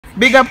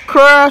Big up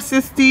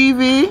Crosses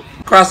TV.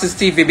 Crosses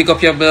TV, big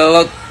up your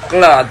blood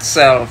clot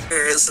self.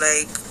 It's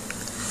like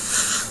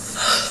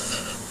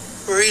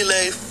real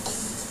life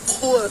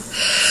cool.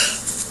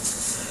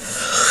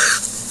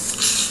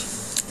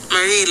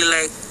 I really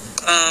like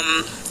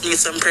need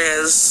some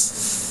prayers.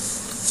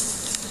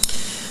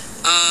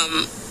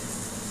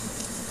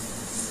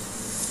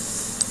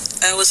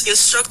 I was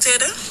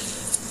instructed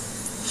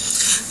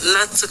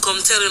not to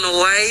come telling you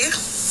why.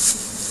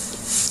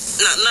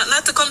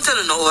 Not to come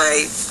telling you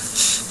why.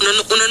 I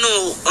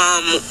know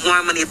why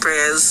I need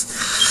prayers,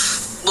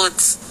 but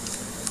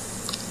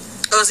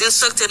I was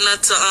instructed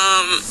not to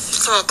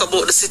talk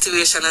about the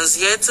situation as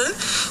yet,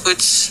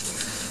 which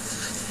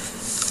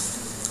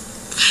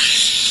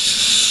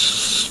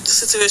the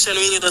situation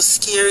really was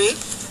scary,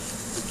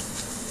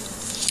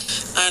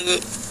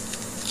 and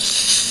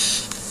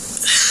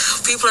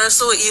people are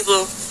so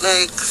evil,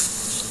 like,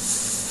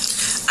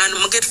 and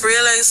I get to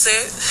realize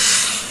that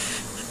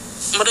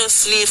I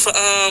just need for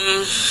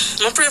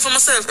I pray for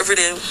myself every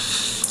day.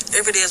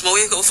 Every day as I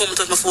wake up before I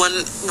touch my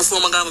phone, before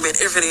I go to bed,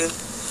 every day.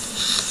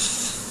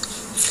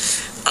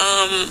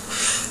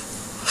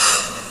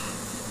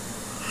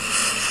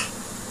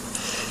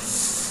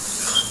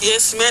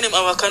 Yes, me and him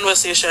have a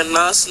conversation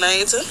last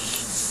night.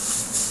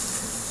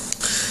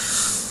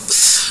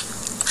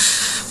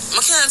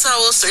 I can't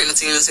talk about certain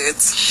things yet.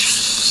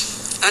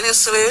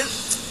 Honestly,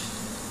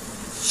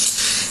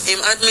 him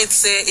admit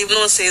say, him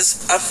no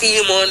says a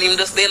few more, him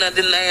just then a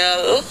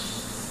denial.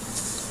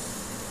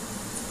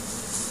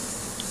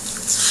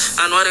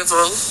 And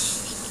whatever.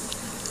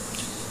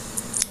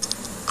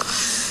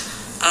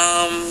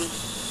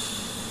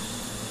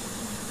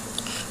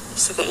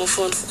 Second my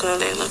phone for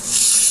calling.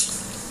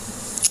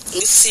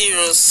 This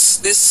serious.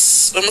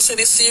 This, when I say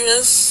this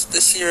serious,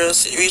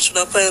 it reached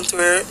a point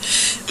where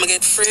I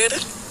get afraid.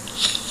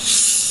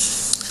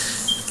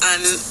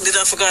 And did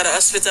I forget the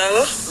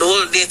hospital? The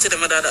whole day to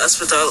them at the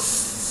hospital.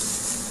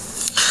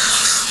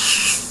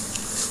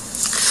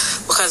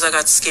 Because I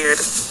got scared.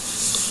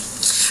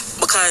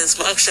 Because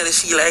I actually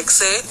feel like,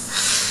 say,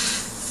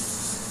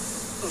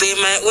 they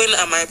might win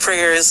and my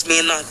prayers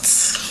may not.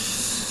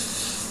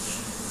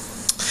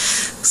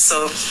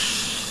 So,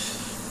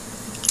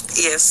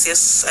 yes,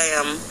 I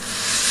am.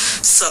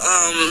 So,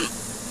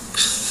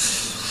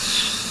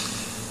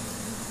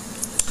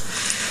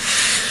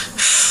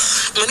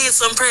 I need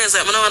some prayers.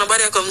 I don't want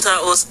nobody to come to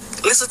our house.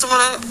 Listen to me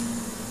now.